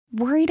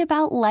Worried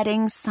about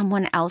letting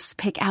someone else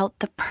pick out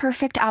the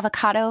perfect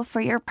avocado for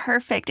your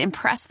perfect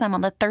impress them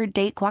on the third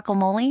date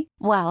guacamole?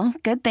 Well,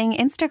 good thing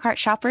Instacart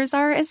shoppers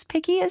are as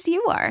picky as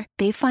you are.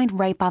 They find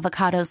ripe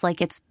avocados like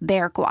it's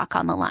their guac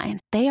on the line.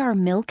 They are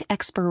milk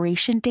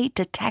expiration date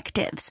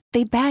detectives.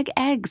 They bag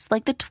eggs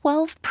like the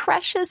 12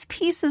 precious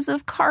pieces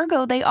of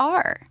cargo they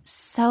are.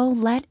 So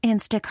let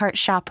Instacart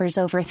shoppers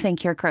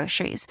overthink your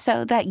groceries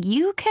so that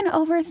you can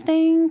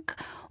overthink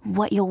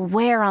what you'll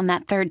wear on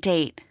that third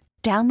date.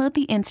 Download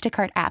the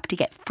Instacart app to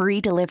get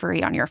free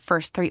delivery on your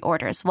first 3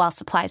 orders while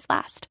supplies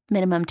last.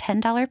 Minimum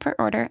 $10 per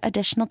order.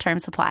 Additional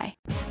terms apply.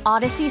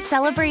 Odyssey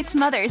celebrates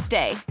Mother's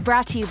Day,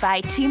 brought to you by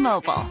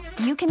T-Mobile.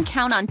 You can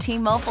count on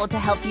T-Mobile to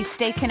help you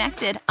stay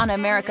connected on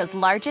America's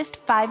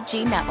largest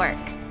 5G network.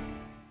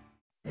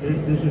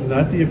 This is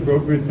not the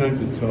appropriate time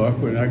to talk.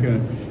 We're not going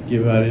to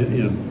give out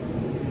interim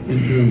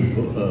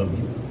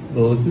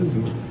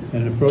bulletins.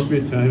 At an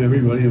appropriate time,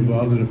 everybody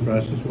involved in the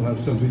process will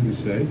have something to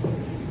say.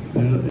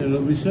 And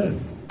it'll be said.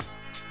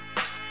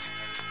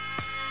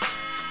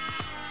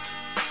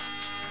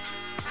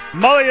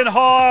 Mulligan,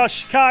 Haugh,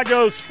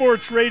 Chicago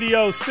Sports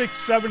Radio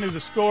 670 The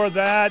Score.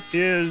 That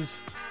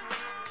is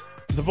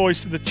the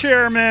voice of the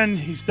chairman.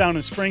 He's down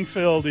in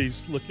Springfield.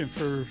 He's looking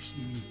for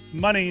some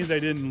money.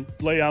 They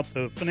didn't lay out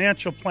the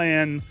financial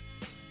plan.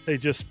 They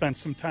just spent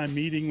some time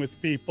meeting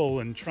with people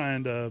and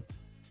trying to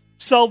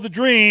sell the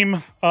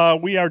dream.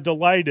 We are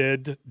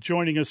delighted.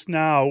 Joining us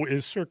now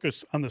is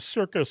on the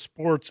Circa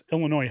Sports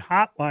Illinois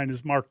hotline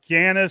is Marc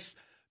Ganis.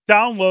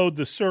 Download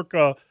the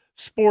Circa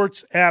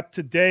Sports app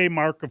today.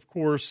 Marc, of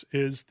course,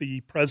 is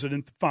the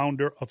president, the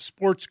founder of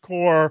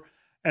SportsCore,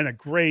 and a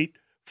great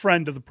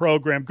friend of the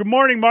program. Good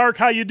morning, Marc.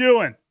 How you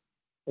doing?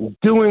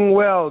 Doing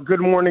well.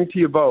 Good morning to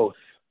you both.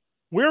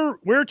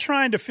 We're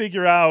trying to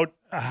figure out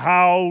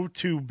how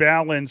to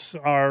balance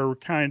our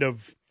kind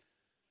of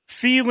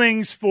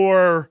feelings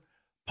for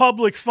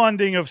public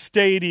funding of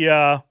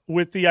stadia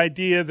with the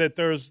idea that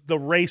the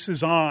race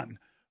is on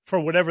for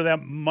whatever that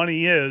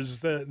money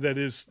is that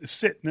is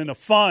sitting in a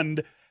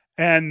fund.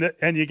 And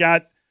you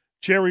got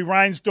Jerry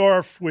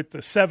Reinsdorf with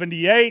the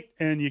 78,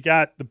 and you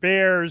got the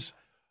Bears,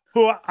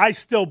 who I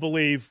still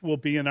believe will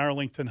be in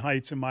Arlington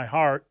Heights in my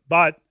heart.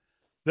 But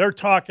they're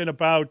talking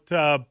about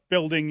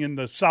building in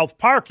the South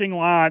parking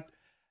lot,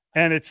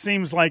 and it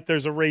seems like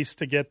there's a race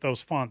to get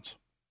those funds.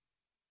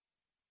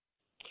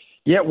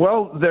 Yeah,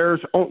 well, there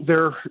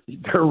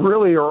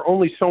really are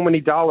only so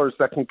many dollars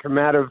that can come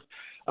out of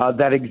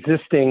that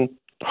existing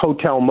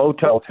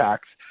hotel-motel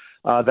tax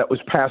that was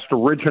passed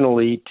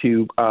originally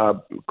to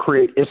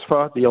create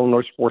ISFA, the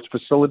Illinois Sports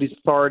Facilities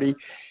Authority,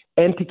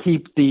 and to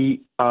keep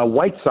the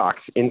White Sox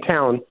in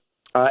town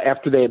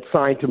after they had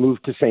signed to move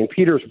to St.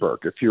 Petersburg.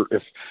 If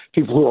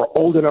people who are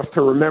old enough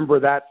to remember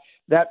that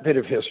bit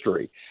of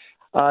history.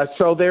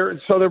 So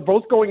they're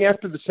both going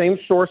after the same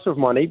source of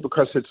money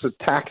because it's a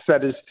tax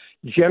that is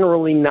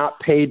generally not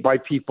paid by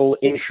people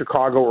in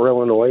Chicago or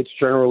Illinois. It's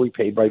generally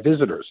paid by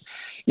visitors.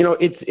 You know,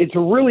 it's a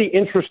really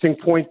interesting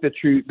point that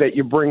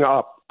you bring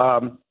up,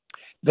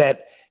 that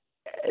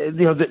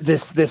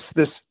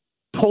this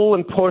pull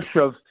and push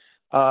of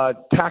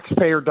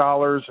taxpayer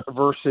dollars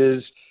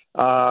versus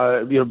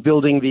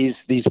building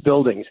these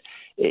buildings.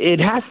 It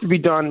has to be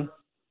done,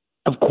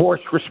 of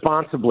course,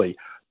 responsibly.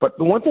 But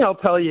the one thing I'll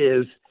tell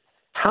you is,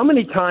 how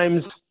many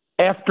times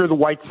after the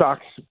White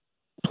Sox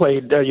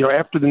played,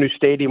 after the new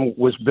stadium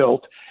was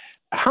built,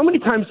 how many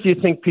times do you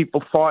think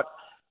people thought,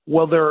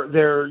 well,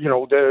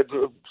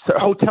 the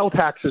hotel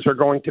taxes are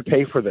going to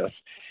pay for this?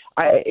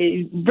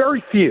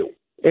 Very few.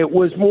 It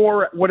was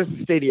more, what does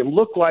the stadium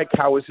look like?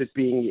 How is it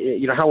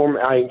being, how am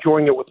I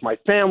enjoying it with my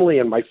family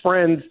and my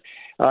friends?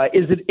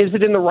 Is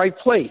it in the right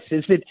place?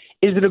 Is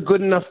it a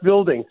good enough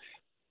building?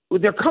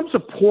 There comes a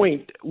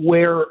point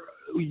where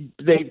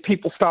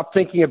people stop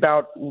thinking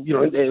about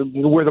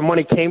where the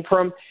money came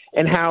from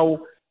and how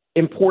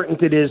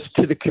important it is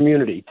to the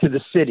community, to the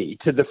city,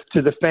 to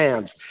the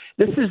fans.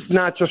 This is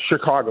not just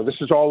Chicago. This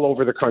is all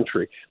over the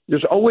country.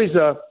 There's always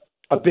a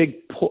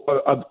big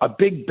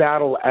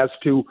battle as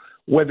to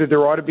whether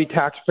there ought to be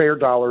taxpayer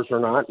dollars or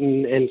not.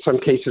 And in some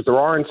cases there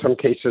are, in some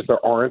cases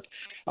there aren't.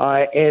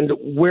 And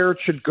where it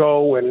should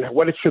go and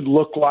what it should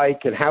look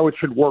like and how it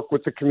should work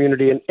with the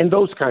community and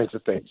those kinds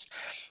of things.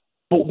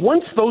 But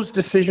once those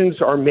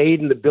decisions are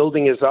made and the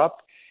building is up,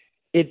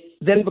 it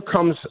then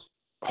becomes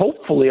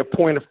hopefully a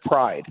point of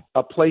pride,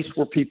 a place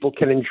where people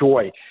can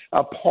enjoy,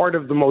 a part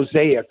of the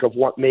mosaic of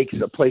what makes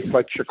a place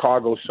like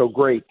Chicago so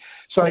great.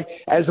 So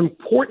as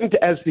important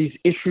as these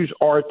issues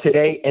are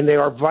today, and they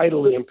are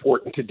vitally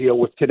important to deal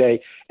with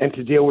today and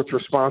to deal with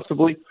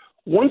responsibly,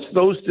 once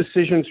those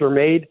decisions are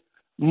made,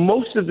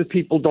 most of the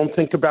people don't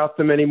think about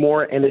them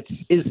anymore. And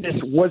is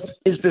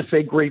this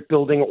a great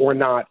building or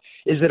not?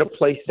 Is it a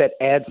place that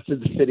adds to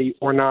the city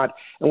or not?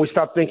 And we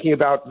stop thinking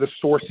about the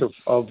source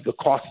of the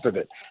cost of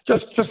it.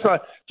 Just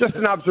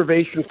an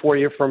observation for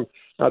you from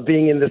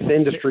being in this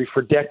industry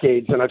for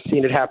decades, and I've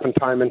seen it happen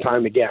time and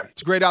time again.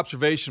 It's a great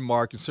observation,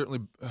 Marc, and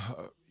certainly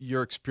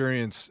your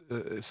experience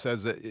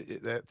says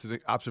that that's an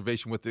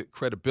observation with the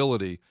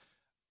credibility.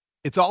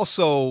 it's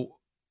also,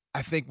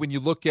 I think when you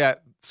look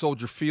at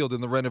Soldier Field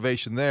and the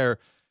renovation there,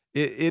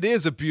 it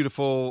is a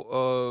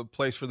beautiful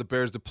place for the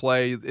Bears to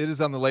play. It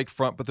is on the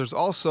lakefront, but there's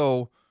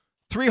also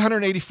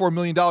 $384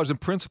 million in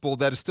principal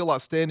that is still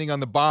outstanding on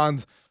the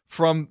bonds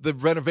from the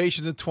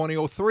renovation in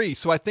 2003.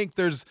 So I think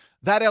there's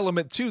that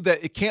element too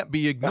that it can't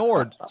be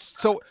ignored.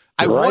 So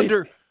I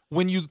wonder,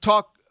 when you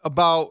talk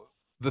about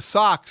the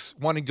Sox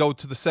wanting to go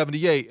to the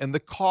 78 and the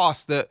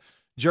cost that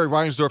Jerry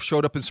Reinsdorf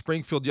showed up in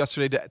Springfield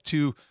yesterday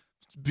to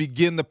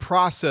begin the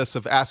process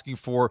of asking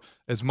for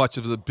as much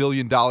of $1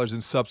 billion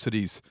in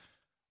subsidies.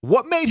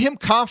 What made him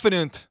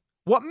confident?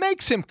 What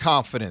makes him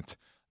confident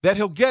that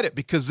he'll get it?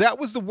 Because that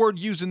was the word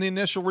used in the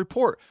initial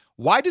report.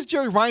 Why does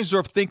Jerry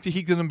Reinsdorf think that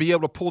he's going to be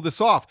able to pull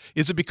this off?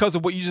 Is it because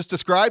of what you just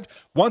described?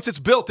 Once it's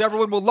built,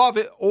 everyone will love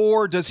it,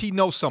 or does he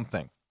know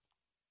something?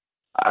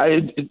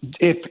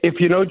 If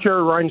you know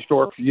Jerry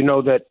Reinsdorf, you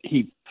know that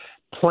he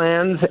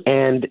plans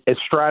and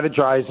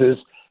strategizes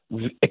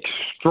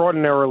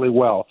extraordinarily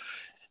well.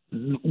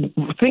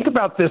 Think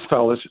about this,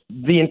 fellas.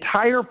 The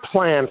entire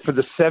plan for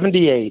the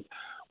 78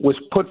 was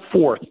put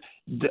forth.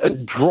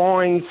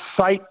 Drawings,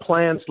 site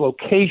plans,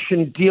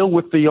 location, deal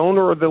with the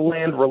owner of the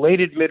land,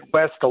 Related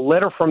Midwest, a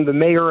letter from the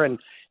mayor and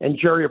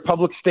Jerry, a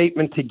public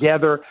statement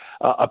together,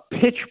 a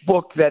pitch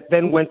book that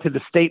then went to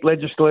the state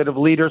legislative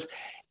leaders,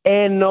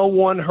 and no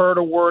one heard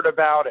a word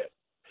about it.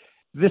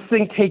 This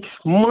thing takes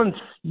months,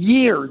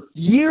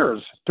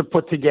 years to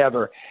put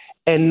together,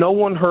 and no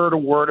one heard a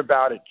word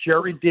about it.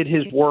 Jerry did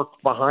his work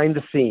behind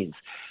the scenes.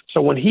 So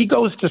when he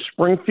goes to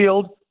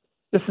Springfield,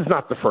 this is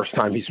not the first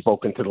time he's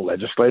spoken to the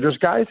legislators,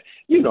 guys.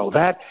 You know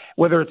that,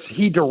 whether it's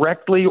he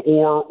directly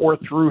or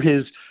through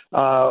his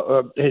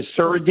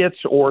surrogates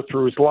or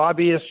through his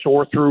lobbyists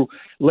or through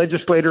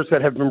legislators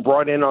that have been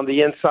brought in on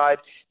the inside.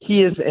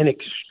 He is an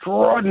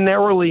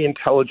extraordinarily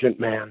intelligent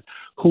man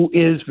who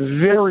is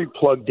very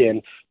plugged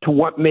in to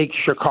what makes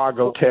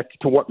Chicago tick,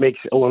 to what makes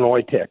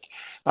Illinois tick.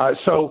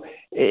 So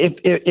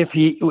if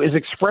he is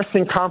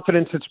expressing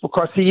confidence, it's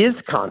because he is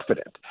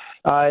confident.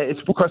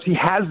 It's because he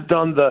has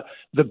done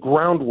the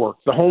groundwork,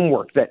 the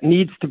homework that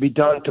needs to be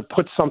done to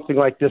put something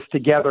like this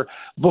together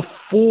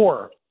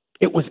before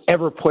it was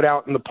ever put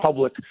out in the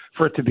public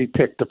for it to be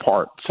picked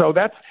apart. So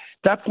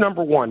that's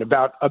number one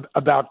about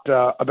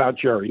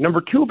Jerry.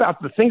 Number two,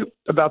 about the thing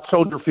about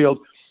Soldier Field,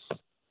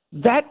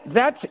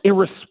 that's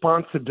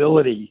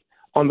irresponsibility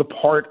on the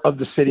part of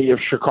the city of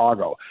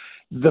Chicago.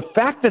 The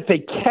fact that they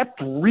kept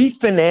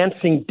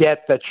refinancing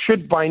debt that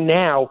should by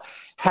now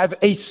have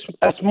a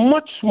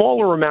much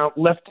smaller amount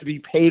left to be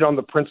paid on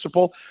the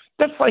principal,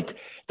 that's like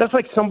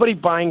somebody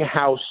buying a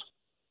house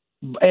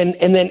and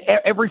then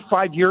every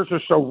 5 years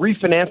or so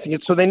refinancing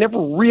it, so they never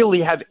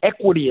really have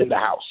equity in the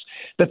house,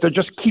 that they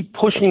just keep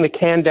pushing the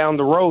can down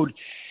the road.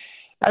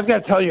 I've got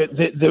to tell you,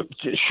 the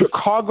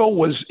Chicago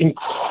was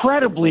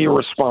incredibly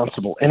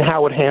irresponsible in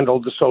how it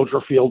handled the Soldier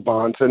Field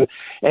bonds, and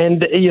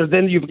you know,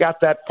 then you've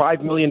got that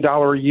 $5 million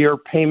a year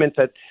payment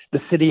that the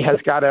city has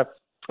got to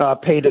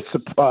pay to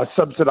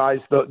subsidize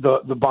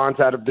the bonds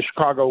out of the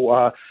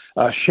Chicago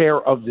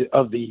share of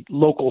the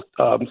local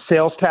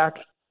sales tax,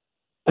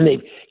 and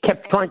they've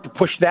kept trying to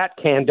push that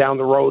can down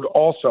the road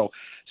also.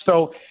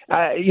 So,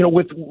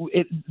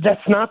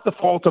 that's not the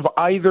fault of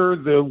either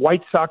the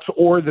White Sox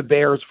or the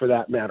Bears, for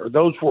that matter.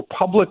 Those were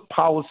public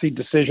policy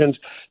decisions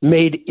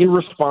made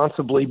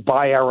irresponsibly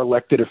by our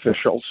elected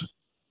officials.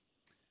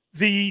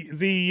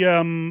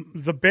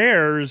 The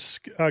Bears,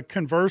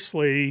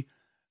 conversely,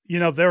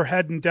 they're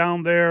heading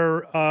down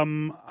there,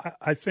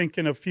 I think,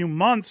 in a few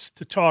months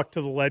to talk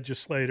to the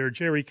legislator.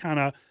 Jerry kind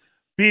of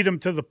beat him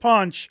to the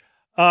punch.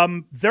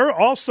 They're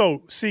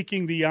also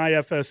seeking the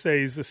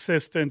IFSA's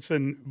assistance,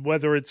 and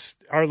whether it's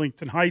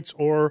Arlington Heights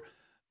or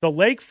the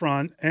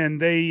lakefront, and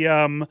they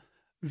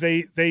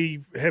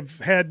have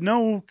had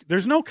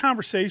there's no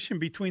conversation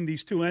between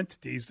these two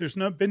entities. There's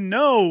been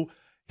no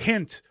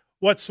hint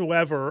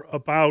whatsoever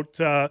about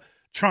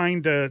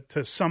trying to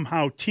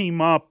somehow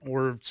team up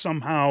or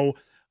somehow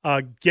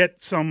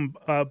get some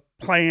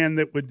plan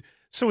that would.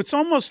 So it's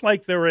almost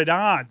like they're at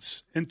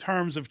odds in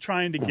terms of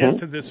trying to get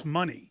to this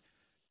money.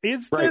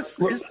 Is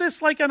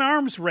this like an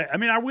arms race? I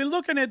mean, are we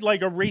looking at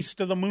like a race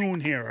to the moon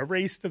here, a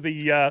race to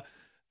the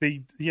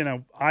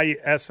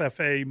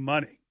ISFA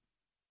money?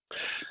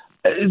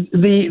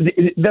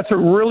 That's a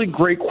really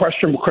great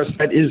question, because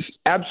that is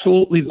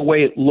absolutely the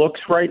way it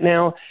looks right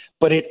now,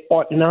 but it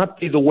ought not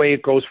be the way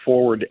it goes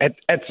forward.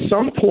 At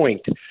some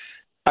point,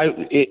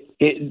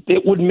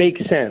 it would make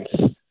sense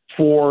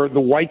for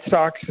the White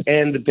Sox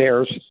and the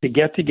Bears to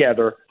get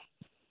together,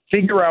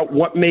 figure out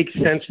what makes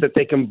sense that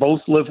they can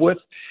both live with,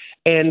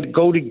 and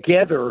go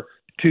together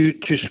to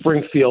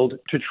Springfield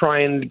to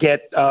try and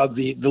get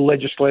the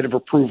legislative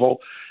approval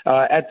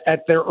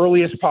at their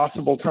earliest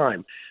possible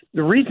time.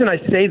 The reason I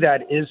say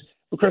that is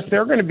because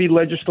there are going to be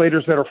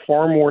legislators that are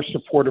far more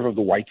supportive of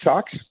the White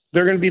Sox.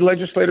 There are going to be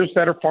legislators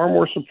that are far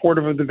more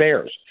supportive of the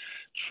Bears.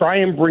 Try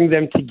and bring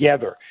them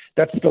together.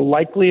 That's the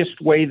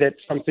likeliest way that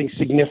something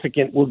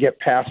significant will get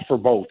passed for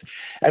both.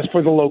 As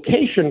for the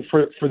location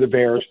for the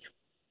Bears,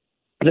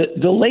 the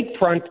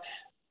lakefront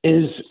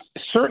is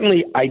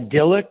certainly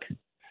idyllic,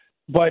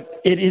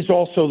 but it is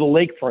also the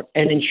lakefront.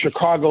 And in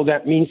Chicago,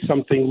 that means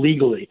something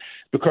legally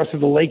because of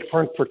the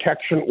Lakefront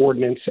Protection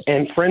Ordinance.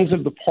 And Friends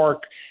of the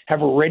Park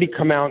have already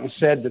come out and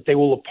said that they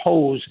will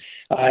oppose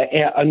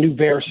a new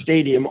Bear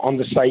Stadium on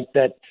the site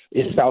that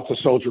is south of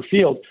Soldier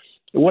Field.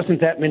 It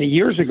wasn't that many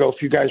years ago,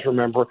 if you guys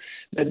remember,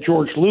 that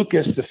George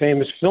Lucas, the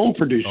famous film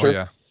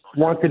producer,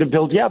 wanted to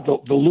build,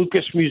 the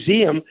Lucas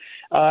Museum,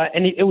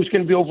 and it was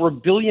going to be over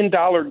 $1 billion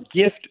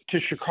gift to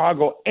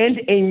Chicago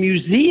and a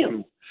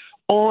museum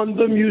on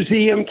the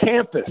museum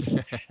campus.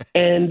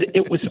 And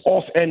it was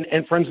all, and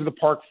Friends of the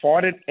Park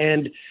fought it,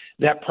 and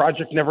that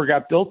project never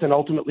got built and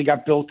ultimately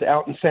got built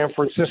out in San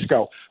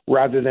Francisco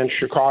rather than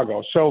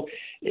Chicago. So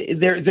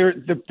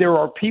there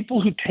are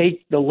people who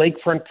take the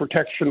Lakefront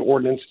Protection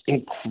Ordinance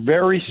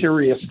very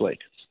seriously.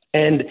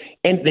 And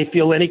they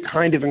feel any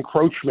kind of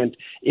encroachment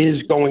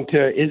is going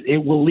to,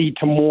 it will lead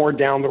to more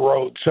down the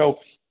road. So,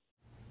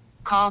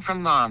 call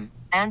from mom.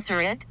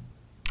 Answer it.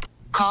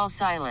 Call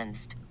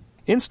silenced.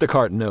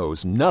 Instacart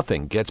knows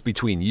nothing gets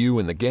between you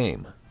and the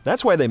game.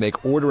 That's why they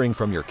make ordering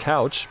from your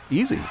couch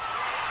easy.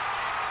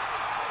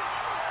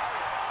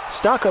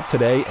 Stock up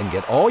today and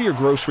get all your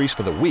groceries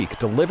for the week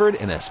delivered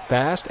in as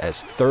fast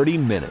as 30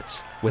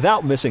 minutes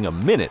without missing a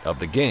minute of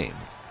the game.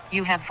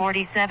 You have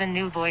 47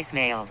 new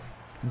voicemails.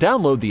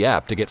 Download the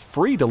app to get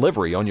free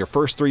delivery on your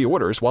first 3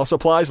 orders while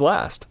supplies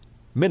last.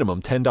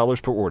 Minimum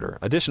 $10 per order.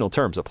 Additional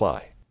terms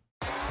apply.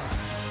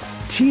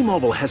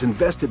 T-Mobile has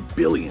invested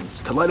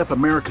billions to light up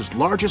America's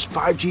largest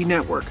 5G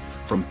network,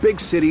 from big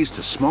cities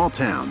to small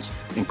towns,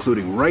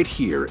 including right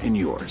here in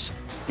yours.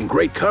 And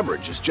great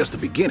coverage is just the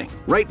beginning.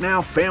 Right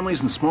now,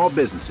 families and small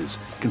businesses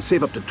can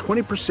save up to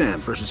 20%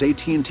 versus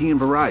AT&T and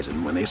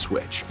Verizon when they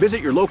switch.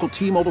 Visit your local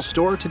T-Mobile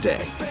store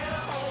today.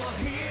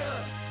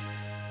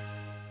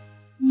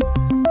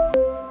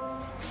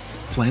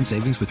 Plan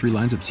savings with 3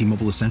 lines of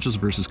T-Mobile Essentials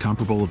versus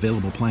comparable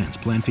available plans.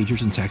 Plan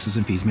features and taxes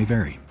and fees may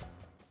vary.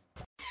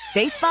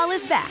 Baseball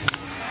is back,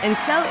 and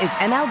so is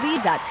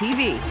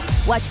MLB.tv.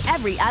 Watch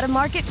every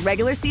out-of-market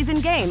regular season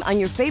game on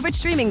your favorite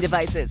streaming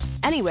devices,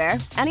 anywhere,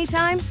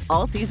 anytime,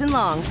 all season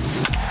long.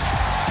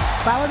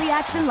 Follow the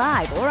action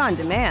live or on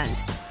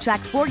demand. Track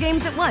 4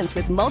 games at once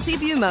with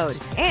multi-view mode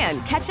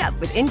and catch up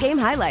with in-game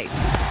highlights.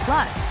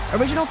 Plus,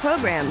 original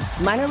programs,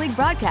 minor league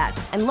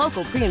broadcasts, and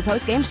local pre- and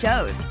post-game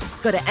shows.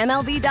 Go to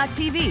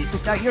MLB.tv to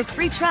start your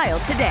free trial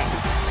today.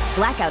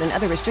 Blackout and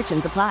other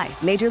restrictions apply.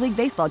 Major League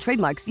Baseball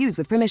trademarks used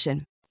with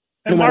permission.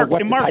 And Mark,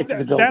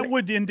 that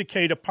would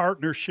indicate a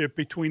partnership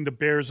between the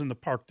Bears and the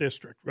Park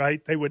District, right?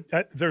 They would.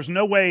 There's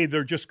no way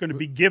they're just going to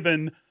be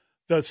given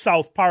the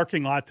South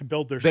parking lot to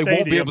build their stadium. They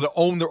won't be able to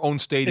own their own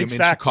stadium in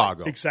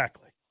Chicago.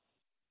 Exactly.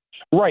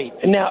 Right.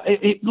 Now,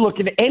 look,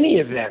 in any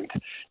event,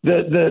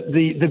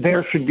 the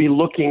Bears should be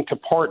looking to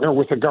partner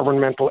with a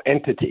governmental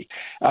entity,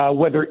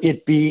 whether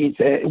it be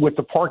with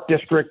the Park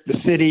District, the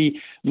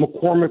city,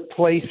 McCormick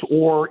Place,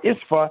 or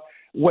ISFA.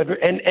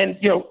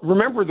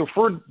 Remember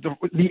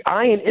the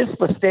I in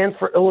ISFA stands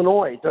for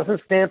Illinois. It doesn't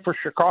stand for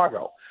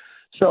Chicago.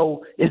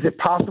 So is it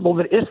possible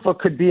that ISFA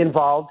could be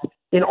involved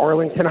in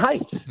Arlington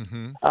Heights?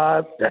 Mm-hmm.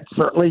 That's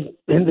certainly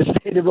in the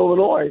state of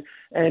Illinois.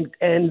 And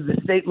the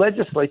state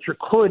legislature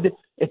could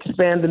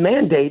expand the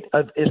mandate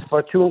of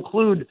ISFA to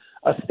include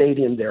a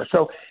stadium there.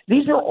 So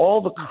these are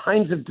all the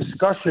kinds of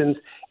discussions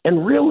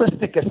and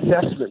realistic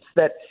assessments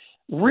that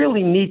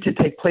really need to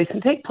take place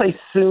and take place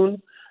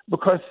soon.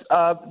 Because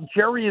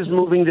Jerry is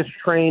moving this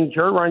train,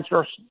 Jerry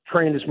Reinsdorf's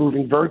train is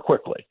moving very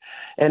quickly.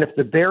 And if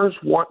the Bears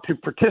want to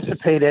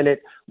participate in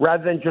it,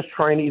 rather than just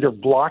trying to either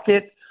block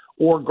it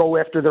or go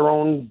after their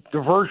own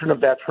diversion of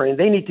that train,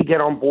 they need to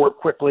get on board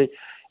quickly.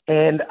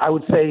 And I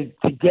would say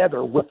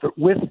together with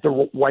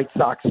the White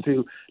Sox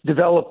to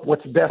develop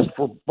what's best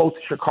for both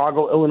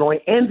Chicago,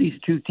 Illinois, and these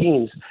two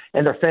teams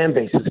and their fan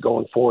bases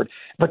going forward.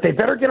 But they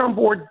better get on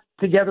board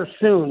together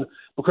soon,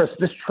 because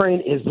this train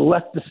is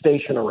left the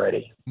station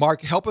already.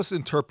 Mark, help us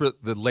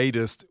interpret the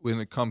latest when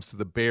it comes to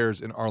the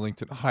Bears in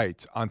Arlington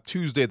Heights. On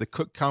Tuesday, the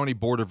Cook County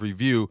Board of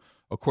Review,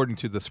 according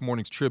to this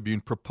morning's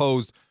Tribune,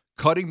 proposed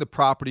cutting the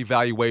property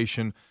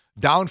valuation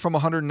down from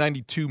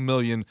 $192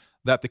 million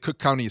that the Cook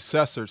County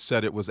assessor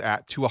said it was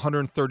at to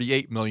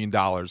 $138 million.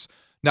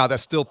 Now,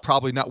 that's still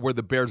probably not where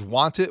the Bears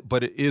want it,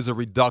 but it is a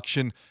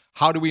reduction.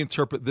 How do we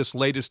interpret this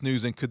latest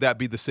news, and could that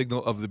be the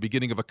signal of the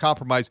beginning of a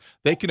compromise?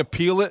 They can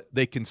appeal it,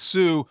 they can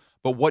sue,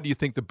 but what do you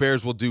think the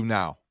Bears will do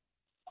now?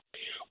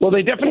 Well,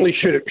 they definitely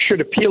should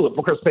appeal it,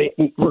 because they,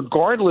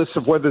 regardless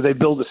of whether they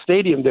build a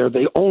stadium there,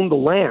 they own the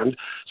land,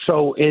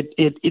 so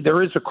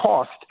there is a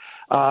cost.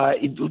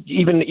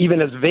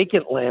 Even as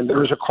vacant land,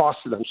 there is a cost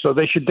to them. So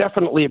they should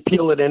definitely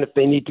appeal it, and if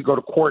they need to go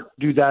to court,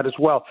 do that as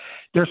well.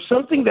 There's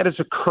something that has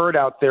occurred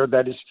out there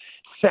that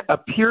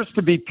appears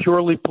to be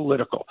purely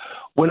political.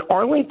 When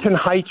Arlington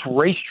Heights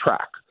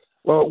Racetrack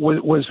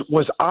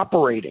was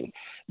operating,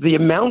 the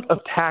amount of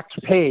tax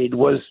paid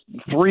was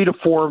 $3 to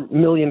 $4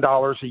 million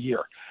a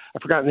year.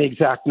 I've forgotten the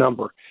exact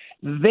number.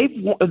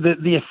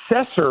 The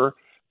assessor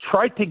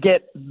tried to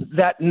get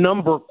that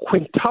number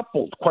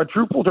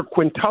quadrupled or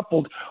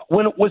quintupled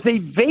when it was a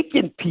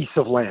vacant piece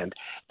of land.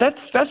 That's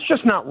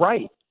just not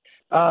right.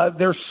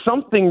 There's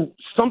something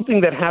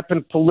that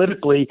happened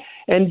politically,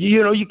 and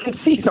you can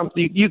see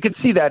something. You can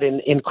see that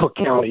in Cook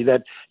County,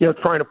 that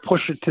trying to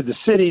push it to the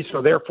city,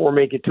 so therefore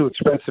make it too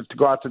expensive to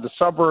go out to the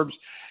suburbs,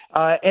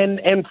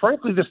 and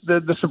frankly,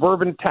 the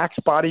suburban tax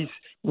bodies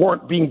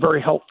weren't being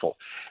very helpful.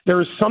 There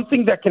is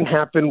something that can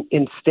happen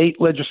in state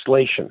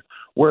legislation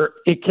where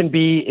it can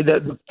be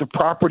the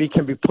property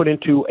can be put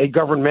into a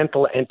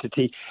governmental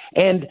entity,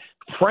 and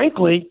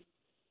frankly,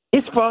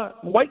 ISFA.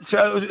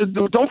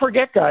 Don't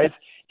forget, guys.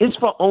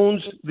 ISFA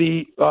owns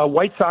the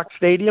White Sox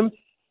Stadium,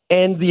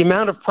 and the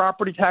amount of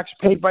property tax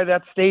paid by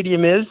that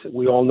stadium is,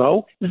 we all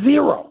know,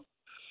 zero.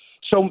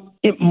 So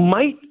it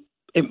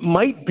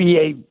might be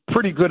a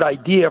pretty good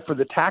idea for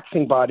the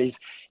taxing bodies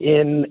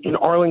in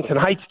Arlington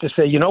Heights to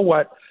say, you know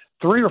what,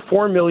 $3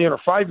 or $4 million or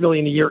 $5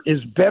 million a year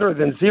is better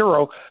than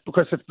zero,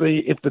 because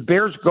if the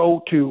Bears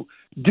go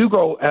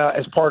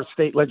as part of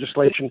state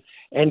legislation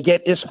and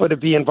get ISFA to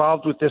be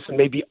involved with this and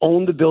maybe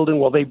own the building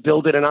while they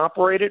build it and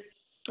operate it.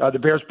 The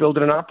Bears build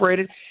it and operate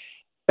it.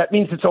 That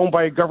means it's owned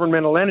by a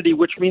governmental entity,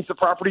 which means the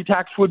property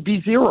tax would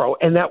be zero,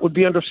 and that would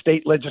be under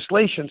state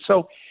legislation.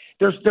 So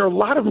there are a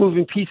lot of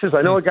moving pieces.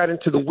 I know I got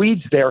into the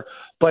weeds there,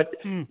 but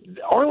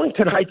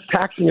Arlington Heights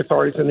taxing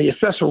authorities and the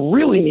assessor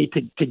really need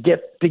to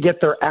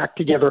get their act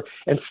together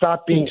and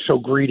stop being so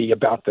greedy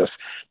about this.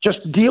 Just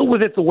deal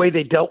with it the way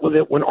they dealt with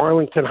it when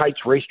Arlington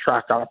Heights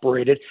Racetrack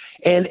operated,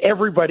 and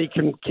everybody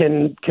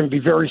can be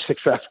very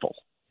successful.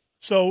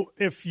 So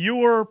if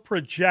you're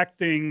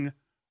projecting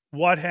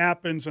what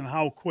happens and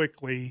how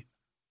quickly,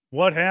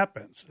 what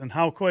happens and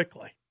how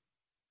quickly?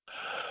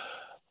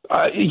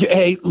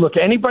 Hey, look,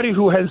 anybody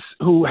who has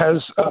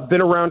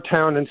been around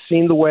town and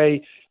seen the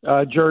way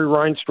Jerry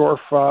Reinsdorf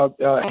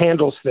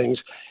handles things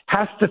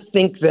has to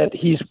think that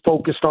he's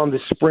focused on the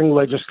spring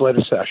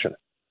legislative session,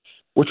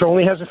 which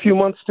only has a few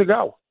months to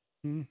go.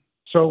 Mm.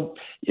 So,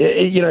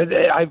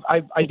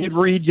 I did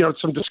read,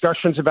 some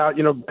discussions about,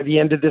 by the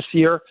end of this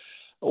year.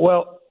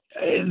 Well,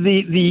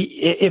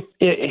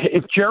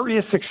 if Jerry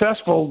is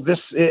successful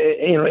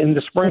in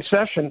the spring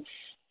session,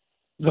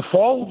 the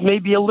fall may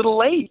be a little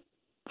late,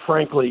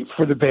 frankly,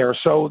 for the Bears.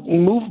 So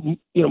move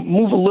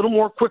a little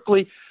more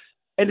quickly.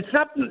 And it's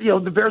not,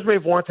 the Bears may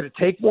have wanted to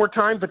take more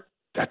time, but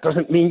that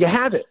doesn't mean you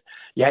have it.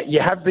 Yeah, you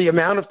have the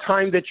amount of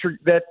time that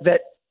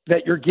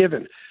you're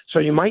given. So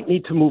you might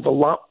need to move a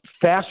lot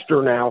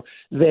faster now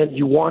than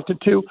you wanted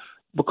to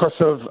because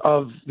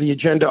of the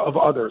agenda of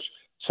others.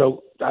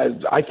 So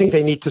I think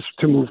they need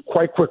to move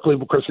quite quickly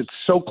because it's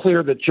so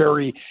clear that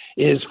Jerry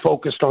is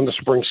focused on the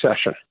spring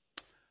session.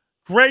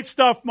 Great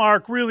stuff,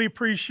 Mark. Really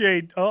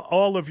appreciate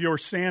all of your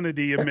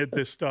sanity amid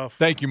this stuff.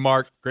 Thank you,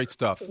 Mark. Great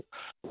stuff.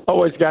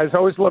 Always, guys.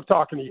 Always love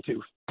talking to you,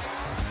 too.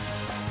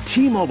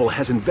 T-Mobile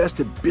has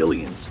invested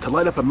billions to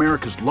light up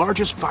America's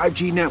largest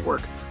 5G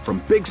network,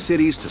 from big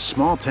cities to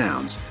small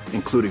towns,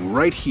 including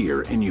right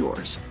here in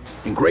yours.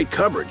 And great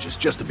coverage is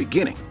just the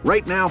beginning.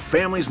 Right now,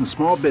 families and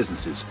small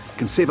businesses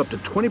can save up to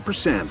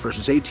 20%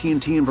 versus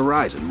AT&T and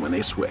Verizon when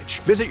they switch.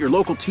 Visit your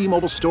local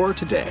T-Mobile store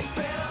today.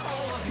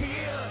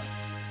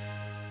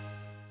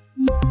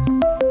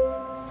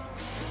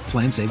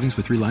 Plan savings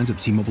with 3 lines of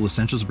T-Mobile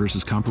Essentials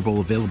versus comparable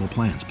available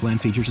plans. Plan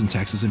features and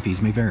taxes and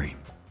fees may vary.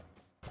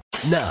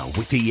 Now,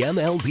 with the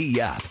MLB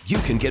app, you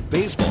can get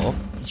baseball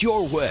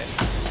your way.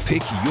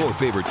 Pick your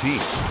favorite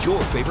team,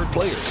 your favorite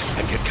players,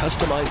 and get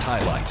customized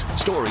highlights,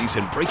 stories,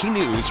 and breaking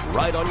news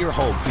right on your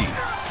home feed.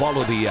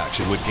 Follow the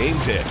action with Game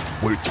 10,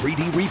 where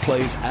 3D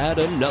replays add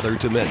another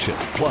dimension.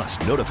 Plus,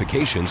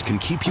 notifications can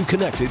keep you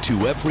connected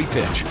to every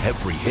pitch,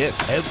 every hit,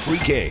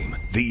 every game.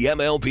 The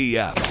MLB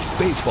app.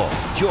 Baseball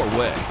your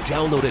way.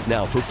 Download it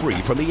now for free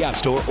from the App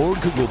Store or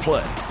Google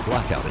Play.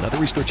 Blackout and other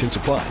restrictions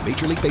apply.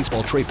 Major League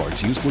Baseball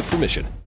trademarks used with permission.